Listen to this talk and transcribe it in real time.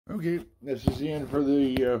Okay, this is the end for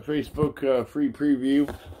the Facebook free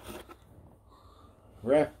preview.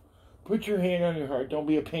 Ref, put your hand on your heart. Don't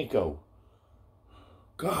be a pinko.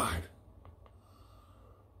 God.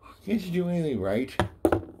 Can't you do anything right?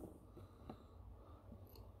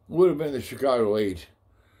 Would have been the Chicago 8,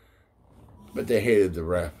 but they hated the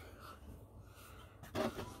ref.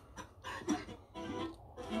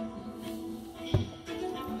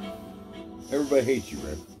 Everybody hates you,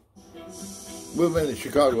 ref. Would have been the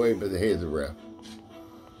Chicago 8, but they hated the ref.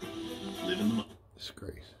 Live in the moment.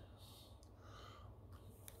 Disgrace.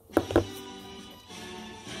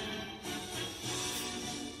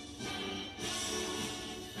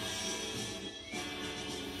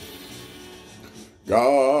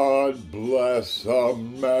 God bless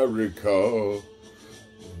America,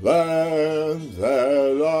 land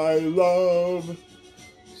that I love.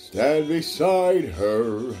 Stand beside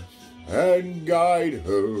her and guide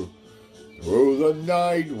her through the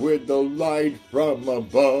night with the light from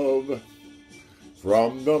above.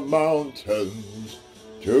 From the mountains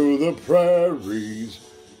to the prairies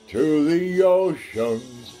to the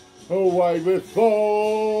oceans white with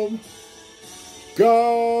foam.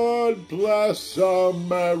 God bless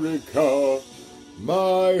America,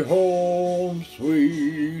 my home,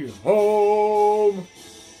 sweet home.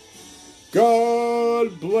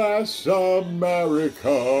 God bless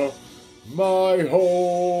America, my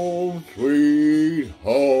home, sweet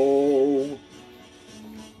home.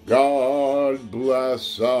 God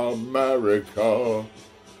bless America,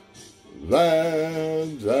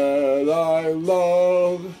 land that I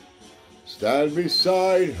love. Stand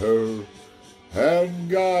beside her and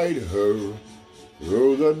guide her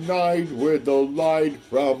through the night with the light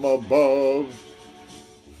from above.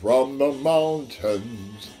 From the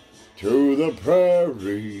mountains to the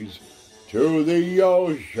prairies to the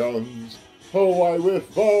oceans white with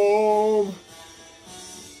foam.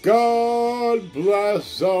 God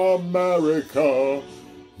bless America,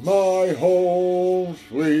 my home,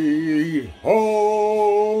 sweet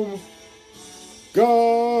home.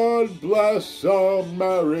 God bless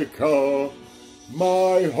America,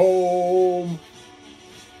 my home,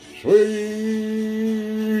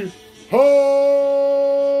 sweet home.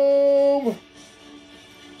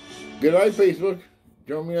 Good night, Facebook.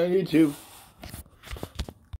 Join me on YouTube.